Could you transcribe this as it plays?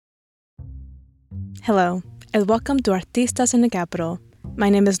Hello, and welcome to Artistas in the Capital. My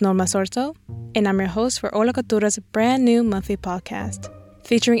name is Norma Sorto, and I'm your host for Hola Cultura's brand new monthly podcast,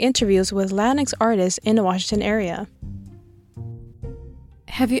 featuring interviews with Latinx artists in the Washington area.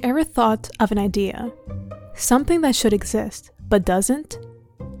 Have you ever thought of an idea, something that should exist but doesn't,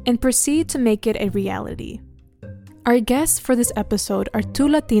 and proceed to make it a reality? Our guests for this episode are two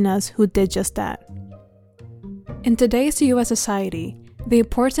Latinas who did just that. In today's U.S. society, the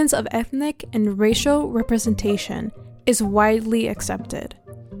importance of ethnic and racial representation is widely accepted.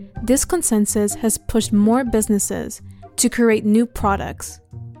 This consensus has pushed more businesses to create new products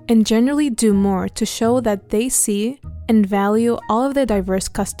and generally do more to show that they see and value all of their diverse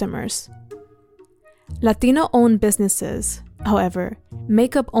customers. Latino-owned businesses, however,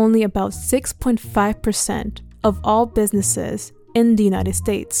 make up only about 6.5% of all businesses in the United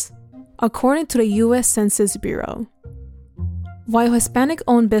States, according to the U.S. Census Bureau. While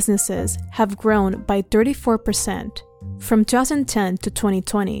Hispanic-owned businesses have grown by 34% from 2010 to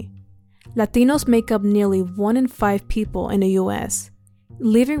 2020, Latinos make up nearly 1 in 5 people in the U.S.,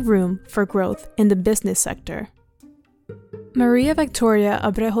 leaving room for growth in the business sector. Maria Victoria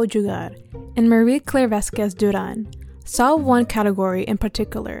Abrejo Jugar and Marie Claire Vasquez Duran saw one category in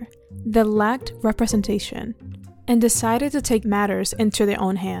particular that lacked representation and decided to take matters into their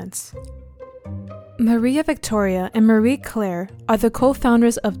own hands. Maria Victoria and Marie Claire are the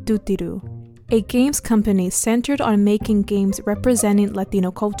co-founders of Dutidú, a games company centered on making games representing Latino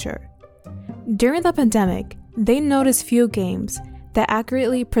culture. During the pandemic, they noticed few games that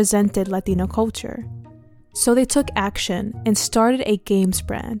accurately presented Latino culture, so they took action and started a games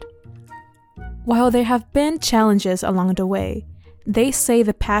brand. While there have been challenges along the way, they say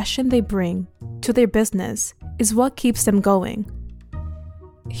the passion they bring to their business is what keeps them going.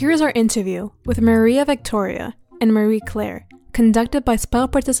 Here's our interview with Maria Victoria and Marie Claire, conducted by spell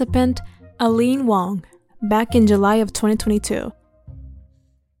participant Aline Wong back in July of 2022.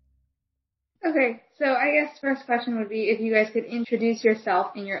 Okay, so I guess first question would be if you guys could introduce yourself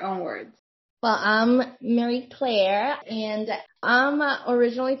in your own words. Well, I'm Marie Claire, and I'm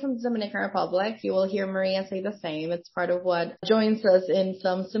originally from the Dominican Republic. You will hear Maria say the same. It's part of what joins us in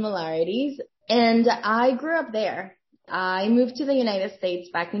some similarities. And I grew up there. I moved to the United States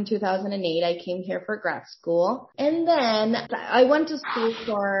back in 2008. I came here for grad school. And then I went to school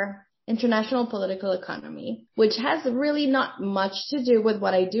for international political economy, which has really not much to do with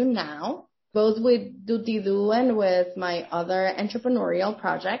what I do now, both with Dutidú and with my other entrepreneurial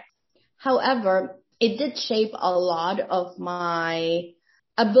projects. However, it did shape a lot of my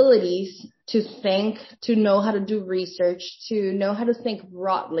abilities to think, to know how to do research, to know how to think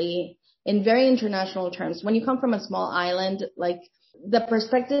broadly in very international terms. When you come from a small island, like the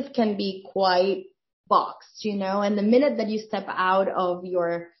perspective can be quite boxed, and the minute that you step out of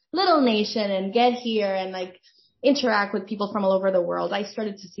your little nation and get here and interact with people from all over the world, I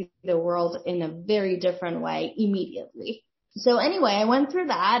started to see the world in a very different way immediately. So anyway, I went through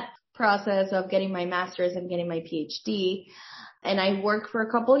that process of getting my master's and getting my PhD. And I worked for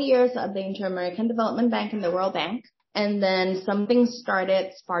a couple of years at the Inter-American Development Bank and the World Bank. And then something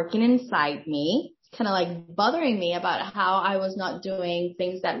started sparking inside me, kind of bothering me about how I was not doing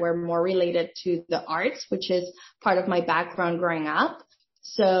things that were more related to the arts, which is part of my background growing up.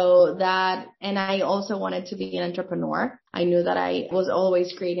 So that, and I also wanted to be an entrepreneur. I knew that I was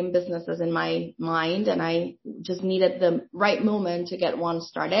always creating businesses in my mind, and I just needed the right moment to get one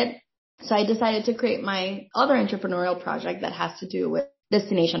started. So I decided to create my other entrepreneurial project that has to do with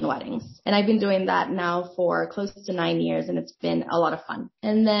destination weddings. And I've been doing that now for close to 9 years, and it's been a lot of fun.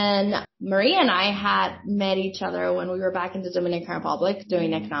 And then Maria and I had met each other when we were back in the Dominican Republic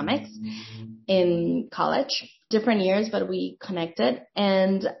doing economics in college. Different years, but we connected,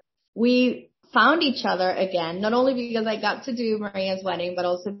 and we found each other again, not only because I got to do Maria's wedding, but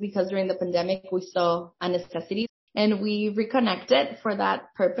also because during the pandemic we saw a necessity, and we reconnected for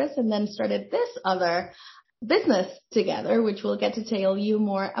that purpose and then started this other business together, which we'll get to tell you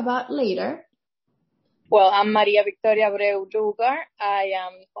more about later. Well, I'm Maria Victoria Abreu Jugar. I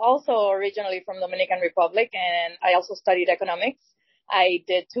am also originally from Dominican Republic, and I also studied economics. I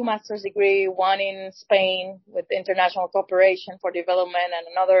did 2 master's degrees, one in Spain with International Cooperation for Development and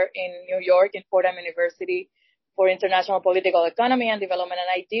another in New York in Fordham University for International Political Economy and Development.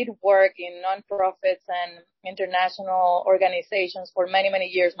 And I did work in nonprofits and international organizations for many, many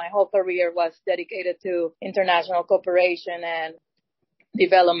years. My whole career was dedicated to international cooperation and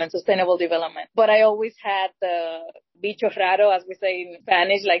development, sustainable development. But I always had the bicho raro, as we say in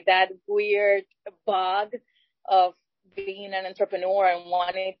Spanish, like that weird bug of being an entrepreneur and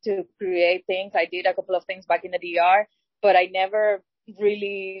wanting to create things. I did a couple of things back in the DR, but I never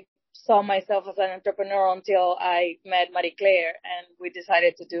really saw myself as an entrepreneur until I met Marie Claire and we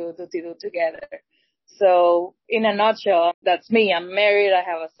decided to do Dutidú together. So in a nutshell, that's me. I'm married. I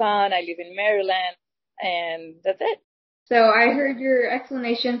have a son. I live in Maryland, and that's it. So I heard your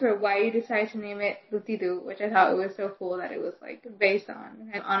explanation for why you decided to name it Dutidú, which I thought it was so cool that it was like based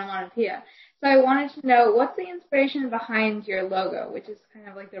on onomatopoeia. So I wanted to know, what's the inspiration behind your logo, which is kind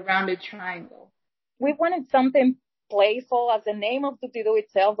of like the rounded triangle? We wanted something playful as the name of Dutidú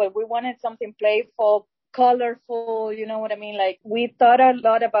itself, but we wanted something playful, colorful, you know what I mean? Like, we thought a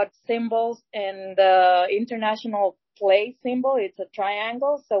lot about symbols, and the international play symbol, it's a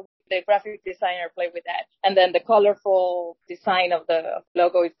triangle, so the graphic designer played with that. And then the colorful design of the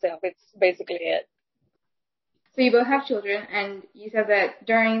logo itself, it's basically it. So you both have children, and you said that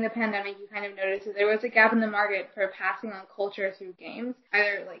during the pandemic you kind of noticed that there was a gap in the market for passing on culture through games.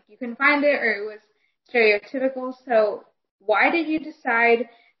 Either like you couldn't find it or it was stereotypical. So why did you decide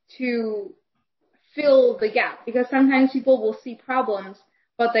to fill the gap? Because sometimes people will see problems,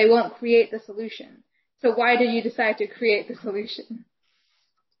 but they won't create the solution. So why did you decide to create the solution?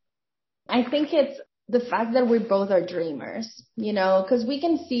 I think it's the fact that we both are dreamers, you know, because we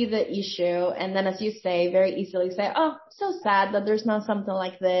can see the issue and then, as you say, very easily say, oh, so sad that there's not something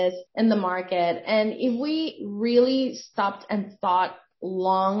like this in the market. And if we really stopped and thought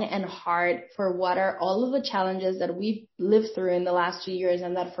long and hard for what are all of the challenges that we've lived through in the last 2 years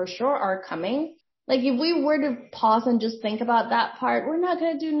and that for sure are coming, like if we were to pause and just think about that part, we're not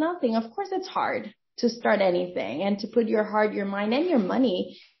going to do nothing. Of course, it's hard to start anything and to put your heart, your mind, and your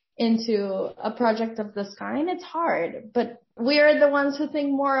money into a project of this kind. It's hard, but we are the ones who think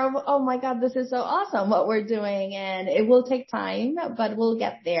more of, oh my God, this is so awesome what we're doing, and it will take time, but we'll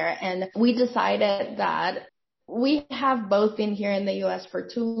get there. And we decided that we have both been here in the U.S. for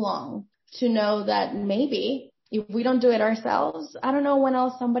too long to know that maybe if we don't do it ourselves, I don't know when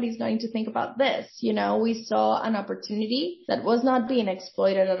else somebody's going to think about this. You know, we saw an opportunity that was not being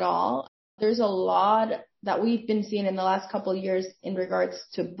exploited at all. There's a lot that we've been seeing in the last couple of years in regards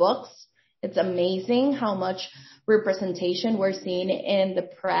to books. It's amazing how much representation we're seeing in the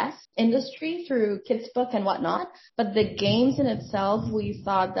press industry through kids' book and whatnot. But the games in itself, we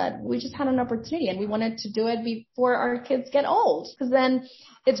thought that we just had an opportunity and we wanted to do it before our kids get old. Because then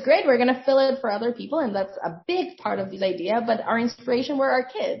it's great. We're going to fill it for other people. And that's a big part of this idea. But our inspiration were our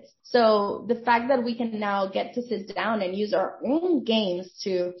kids. So the fact that we can now get to sit down and use our own games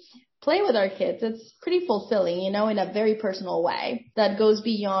to play with our kids, it's pretty fulfilling, you know, in a very personal way that goes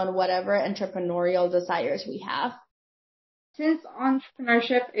beyond whatever entrepreneurial desires we have. Since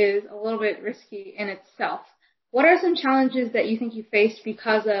entrepreneurship is a little bit risky in itself, what are some challenges that you think you faced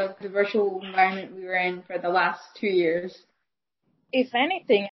because of the virtual environment we were in for the last 2 years? If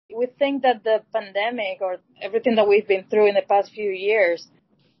anything, we think that the pandemic or everything that we've been through in the past few years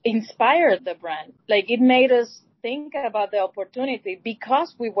inspired the brand. Like, it made us think about the opportunity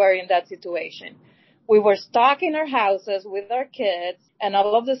because we were in that situation. We were stuck in our houses with our kids, and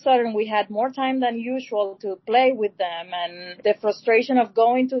all of a sudden we had more time than usual to play with them, and the frustration of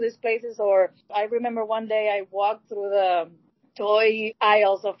going to these places. Or I remember one day I walked through the toy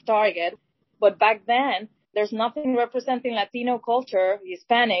aisles of Target, but back then there's nothing representing Latino culture,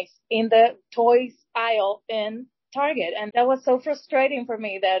 Hispanics, in the toys aisle in Target. And that was so frustrating for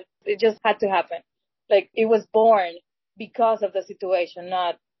me that it just had to happen. Like, it was born because of the situation,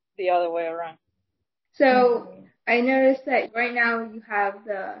 not the other way around. So I noticed that right now you have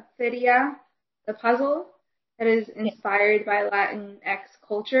the Feria, the puzzle that is inspired by Latinx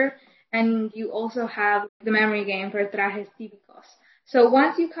culture, and you also have the memory game for trajes típicos. So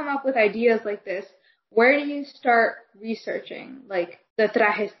once you come up with ideas like this, where do you start researching, like the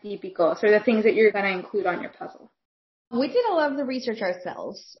trajes típicos or the things that you're going to include on your puzzle? We did a lot of the research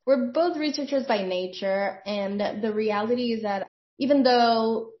ourselves. We're both researchers by nature, and the reality is that even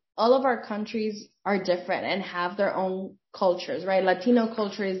though all of our countries are different and have their own cultures, right? Latino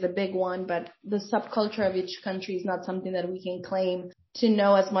culture is the big one, but the subculture of each country is not something that we can claim to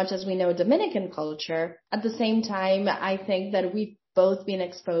know as much as we know Dominican culture. At the same time, I think that we've both been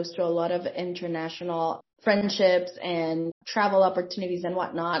exposed to a lot of international friendships and travel opportunities and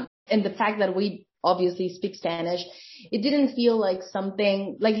whatnot. And the fact that we obviously speak Spanish, it didn't feel like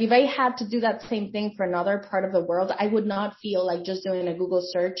something, like if I had to do that same thing for another part of the world, I would not feel like just doing a Google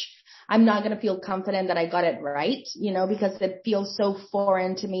search. I'm not going to feel confident that I got it right, you know, because it feels so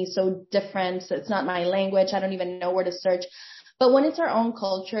foreign to me, so different. So it's not my language. I don't even know where to search. But when it's our own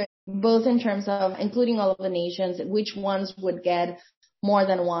culture, both in terms of including all of the nations, which ones would get more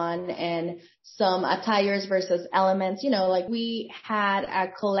than one, and some attires versus elements, you know, like we had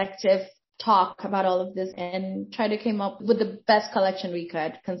a collective talk about all of this and try to come up with the best collection we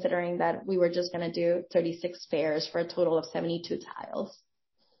could, considering that we were just going to do 36 fairs for a total of 72 tiles.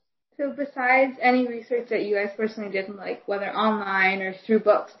 So besides any research that you guys personally did, like whether online or through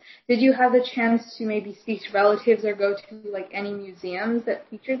books, did you have the chance to maybe speak to relatives or go to like any museums that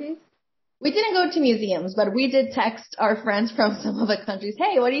feature these? We didn't go to museums, but we did text our friends from some of the countries.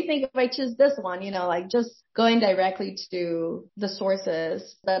 Hey, what do you think if I choose this one? You know, like just going directly to the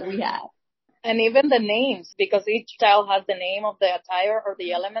sources that we had. And even the names, because each tile has the name of the attire or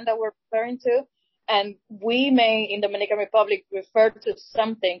the element that we're referring to. And we may, in the Dominican Republic, refer to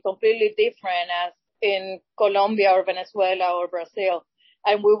something completely different as in Colombia or Venezuela or Brazil.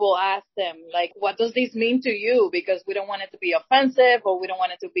 And we will ask them, like, what does this mean to you? Because we don't want it to be offensive or we don't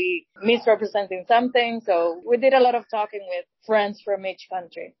want it to be misrepresenting something. So we did a lot of talking with friends from each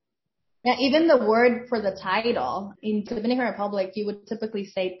country. Yeah, even the word for the title in Dominican Republic, you would typically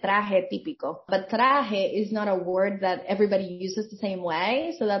say traje típico, but traje is not a word that everybody uses the same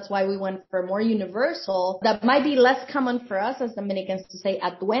way. So that's why we went for more universal. That might be less common for us as Dominicans to say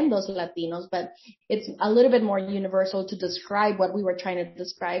atuendos latinos, but it's a little bit more universal to describe what we were trying to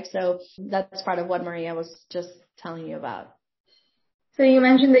describe. So that's part of what Maria was just telling you about. So you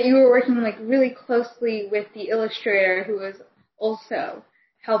mentioned that you were working like really closely with the illustrator who was also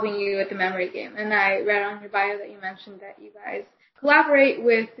helping you with the memory game. And I read on your bio that you mentioned that you guys collaborate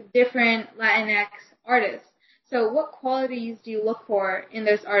with different Latinx artists. So what qualities do you look for in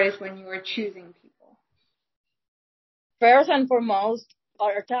those artists when you are choosing people? First and foremost,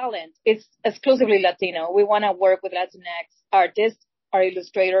 our talent. It's exclusively Latino. We want to work with Latinx artists, our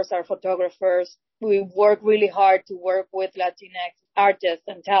illustrators, our photographers. We work really hard to work with Latinx artists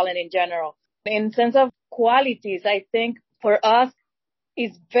and talent in general. In sense of qualities, I think for us,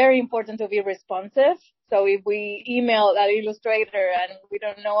 it's very important to be responsive. So if we email that illustrator and we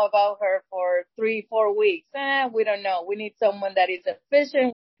don't know about her for 3-4 weeks, we don't know. We need someone that is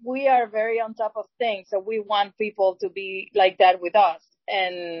efficient. We are very on top of things. So we want people to be like that with us.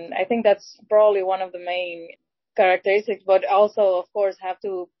 And I think that's probably one of the main characteristics, but also, of course, have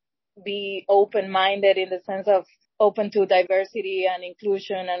to be open-minded in the sense of open to diversity and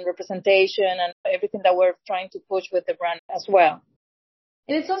inclusion and representation and everything that we're trying to push with the brand as well.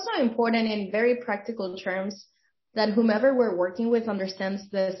 And it's also important in very practical terms that whomever we're working with understands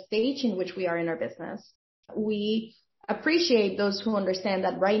the stage in which we are in our business. We appreciate those who understand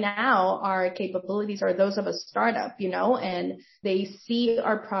that right now our capabilities are those of a startup, you know, and they see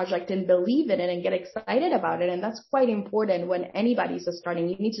our project and believe in it and get excited about it. And that's quite important when anybody's starting.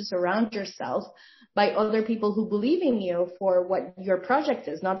 You need to surround yourself by other people who believe in you for what your project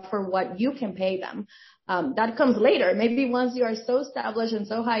is, not for what you can pay them. That comes later. Maybe once you are so established and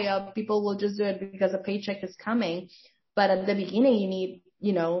so high up, people will just do it because a paycheck is coming. But at the beginning, you need,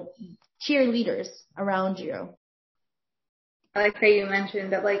 you know, cheerleaders around you. I like how you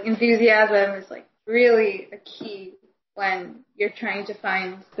mentioned that like enthusiasm is like really a key when you're trying to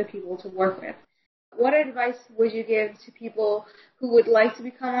find the people to work with. What advice would you give to people who would like to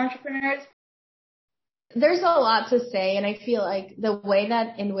become entrepreneurs? There's a lot to say, and I feel like the way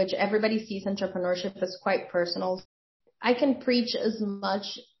that in which everybody sees entrepreneurship is quite personal. I can preach as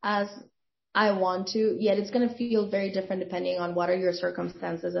much as I want to, yet it's going to feel very different depending on what are your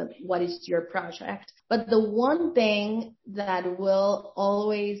circumstances and what is your project. But the one thing that will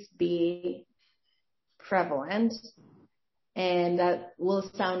always be prevalent and that will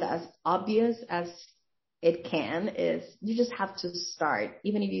sound as obvious as it can is you just have to start,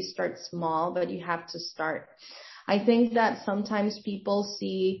 even if you start small, but you have to start. I think that sometimes people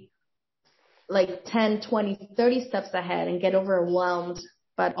see like 10, 20, 30 steps ahead and get overwhelmed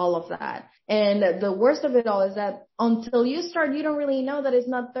by all of that. And the worst of it all is that until you start, you don't really know that it's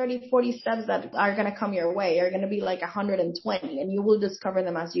not 30, 40 steps that are going to come your way. You're going to be like 120 and you will discover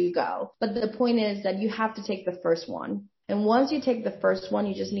them as you go. But the point is that you have to take the first one. And once you take the first one,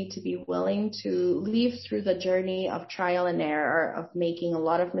 you just need to be willing to live through the journey of trial and error, of making a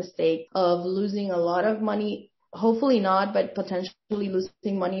lot of mistakes, of losing a lot of money. Hopefully not, but potentially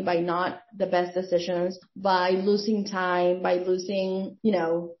losing money by not the best decisions, by losing time, by losing, you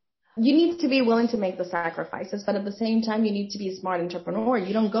know, you need to be willing to make the sacrifices, but at the same time, you need to be a smart entrepreneur.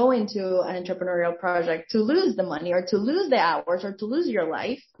 You don't go into an entrepreneurial project to lose the money or to lose the hours or to lose your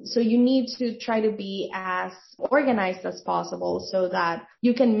life. So you need to try to be as organized as possible so that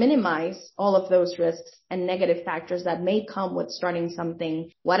you can minimize all of those risks and negative factors that may come with starting something,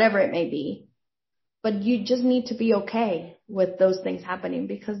 whatever it may be. But you just need to be okay with those things happening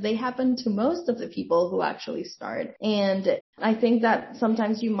because they happen to most of the people who actually start. And I think that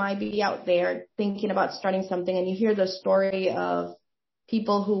sometimes you might be out there thinking about starting something and you hear the story of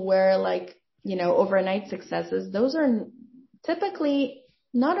people who were like, overnight successes, those are typically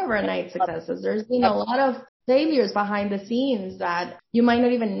not overnight successes. There's been a lot of failures behind the scenes that you might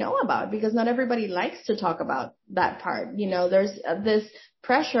not even know about because not everybody likes to talk about that part. There's this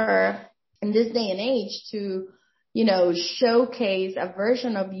pressure in this day and age to, showcase a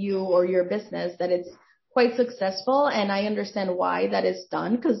version of you or your business that it's quite successful. And I understand why that is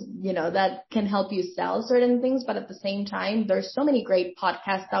done because, that can help you sell certain things. But at the same time, there's so many great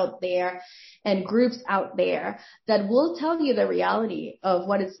podcasts out there and groups out there that will tell you the reality of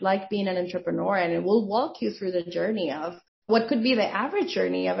what it's like being an entrepreneur. And it will walk you through the journey of what could be the average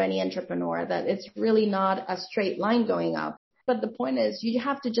journey of any entrepreneur, that it's really not a straight line going up. But the point is you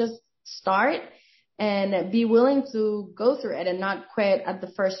have to just start and be willing to go through it and not quit at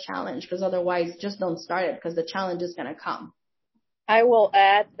the first challenge, because otherwise just don't start it because the challenge is going to come. I will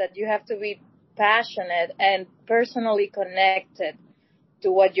add that you have to be passionate and personally connected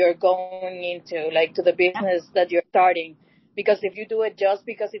to what you're going into, like to the business that you're starting. Because if you do it just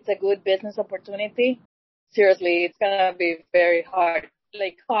because it's a good business opportunity, seriously, it's going to be very hard,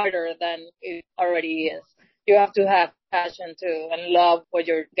 like harder than it already is. You have to have passion too and love what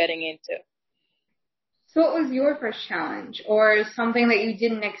you're getting into. So what was your first challenge or something that you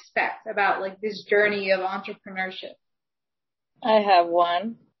didn't expect about like this journey of entrepreneurship? I have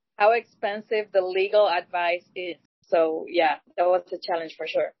one. How expensive the legal advice is. So yeah, that was a challenge for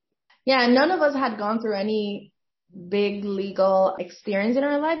sure. Yeah, none of us had gone through any big legal experience in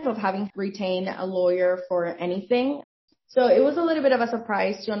our life of having to retain a lawyer for anything. So it was a little bit of a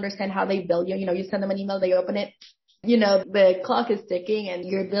surprise to understand how they bill you. You send them an email, they open it. The clock is ticking and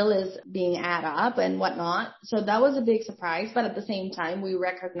your bill is being added up and whatnot. So that was a big surprise. But at the same time, we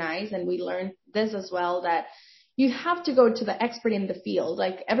recognize and we learned this as well, that you have to go to the expert in the field.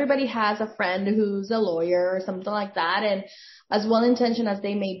 Like everybody has a friend who's a lawyer or something like that. And as well-intentioned as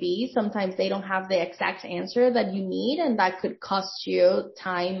they may be, sometimes they don't have the exact answer that you need. And that could cost you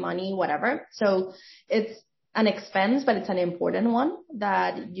time, money, whatever. So it's an expense, but it's an important one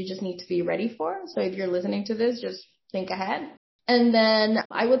that you just need to be ready for. So if you're listening to this, just think ahead. And then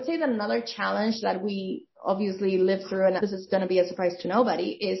I would say that another challenge that we obviously lived through, and this is going to be a surprise to nobody,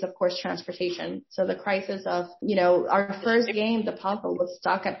 is of course transportation. So the crisis of, our first game, the puzzle, was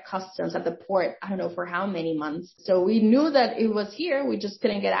stuck at customs at the port, I don't know for how many months. So we knew that it was here. We just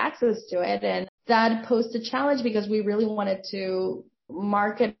couldn't get access to it. And that posed a challenge because we really wanted to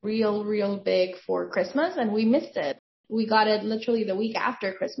market real big for Christmas, and we missed it. We got it literally the week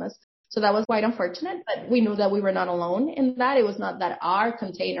after Christmas. So that was quite unfortunate, but we knew that we were not alone in that. It was not that our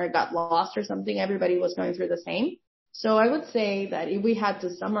container got lost or something. Everybody was going through the same. So I would say that if we had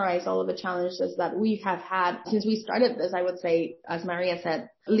to summarize all of the challenges that we have had since we started this, I would say, as Maria said,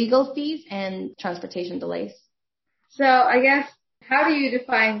 legal fees and transportation delays. So I guess, how do you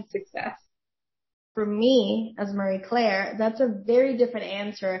define success? For me, as Marie Claire, that's a very different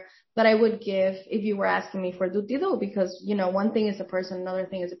answer that I would give if you were asking me for Dutidú, because, one thing is a person, another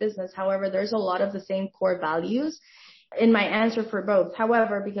thing is a business. However, there's a lot of the same core values in my answer for both.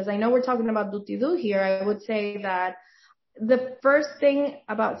 However, because I know we're talking about Dutidú here, I would say that the first thing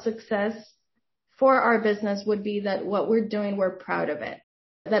about success for our business would be that what we're doing, we're proud of it.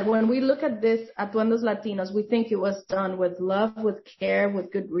 That when we look at this, Atuendos Latinos, we think it was done with love, with care,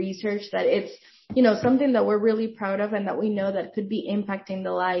 with good research, that it's, something that we're really proud of and that we know that could be impacting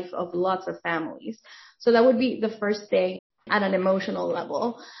the life of lots of families. So that would be the first thing at an emotional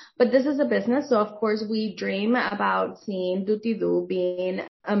level. But this is a business, so of course we dream about seeing Dutidú being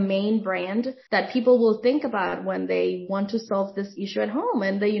a main brand that people will think about when they want to solve this issue at home.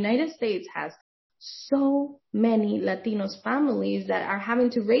 And the United States has so many Latinos families that are having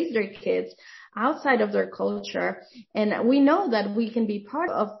to raise their kids outside of their culture. And we know that we can be part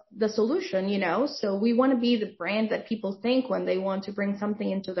of the solution, so we want to be the brand that people think when they want to bring something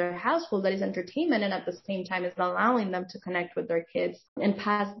into their household that is entertainment and at the same time is allowing them to connect with their kids and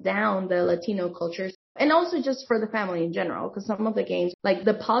pass down the Latino cultures. And also just for the family in general, because some of the games, like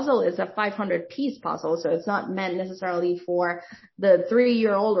the puzzle is a 500-piece puzzle, so it's not meant necessarily for the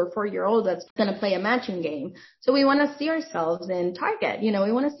 3-year-old or 4-year-old that's going to play a matching game. So we want to see ourselves in Target, we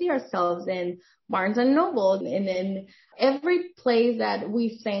want to see ourselves in Barnes & Noble, and in every place that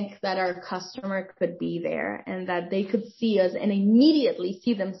we think that our customer could be there and that they could see us and immediately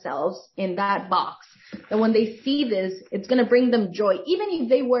see themselves in that box. And when they see this, it's going to bring them joy, even if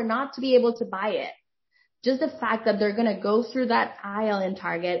they were not to be able to buy it. Just the fact that they're going to go through that aisle in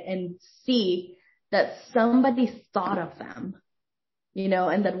Target and see that somebody thought of them,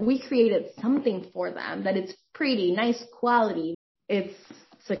 and that we created something for them, that it's pretty, nice quality, it's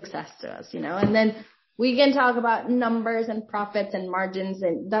success to us, And then We can talk about numbers and profits and margins,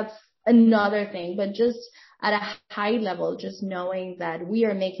 and that's another thing, but just at a high level, just knowing that we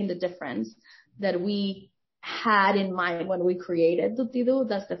are making the difference that we had in mind when we created Dutidú,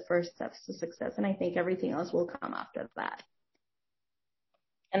 that's the first steps to success. And I think everything else will come after that.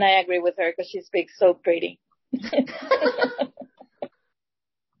 And I agree with her because she speaks so pretty.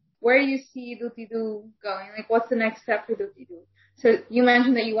 Where do you see Dutidú going? Like, what's the next step for Dutidú? So you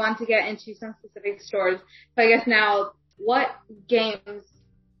mentioned that you want to get into some specific stores. So I guess now, what games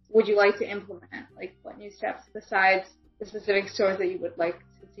would you like to implement? Like, what new steps besides the specific stores that you would like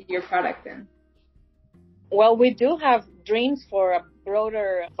to see your product in? Well, we do have dreams for a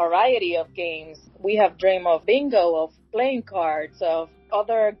broader variety of games. We have dream of bingo, of playing cards, of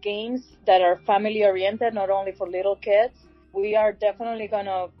other games that are family oriented, not only for little kids. We are definitely going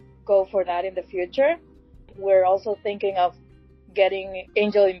to go for that in the future. We're also thinking of getting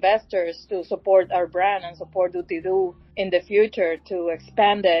angel investors to support our brand and support Dutidú in the future, to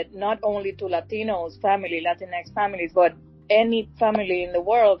expand it not only to Latinos, Latinx families, but any family in the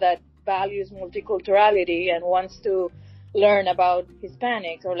world that values multiculturality and wants to learn about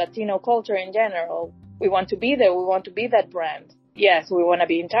Hispanics or Latino culture in general. We want to be there. We want to be that brand. Yes, we want to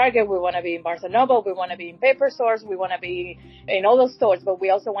be in Target. We want to be in Barnes & Noble. We want to be in paper stores. We want to be in all those stores, but we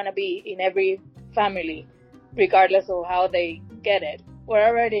also want to be in every family, regardless of how they get it. We're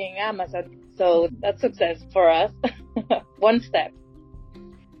already in Amazon, so that's success for us. One step.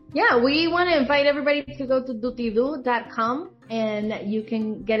 Yeah, we want to invite everybody to go to dutidú.com and you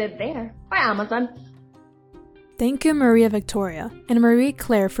can get it there by Amazon. Thank you, Maria Victoria and Marie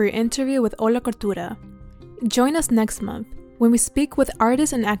Claire, for your interview with Hola Cultura. Join us next month when we speak with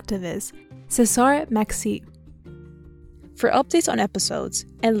artist and activist Cesar Maxi. For updates on episodes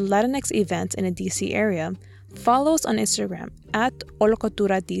and Latinx events in the DC area, follow us on Instagram at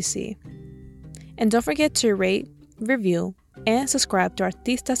HolaCulturaDC. And don't forget to rate, review, and subscribe to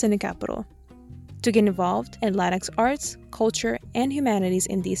Artistas en el Capital. To get involved in Latinx arts, culture, and humanities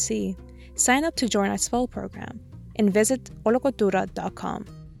in DC, sign up to join our SPEL program and visit holacultura.com.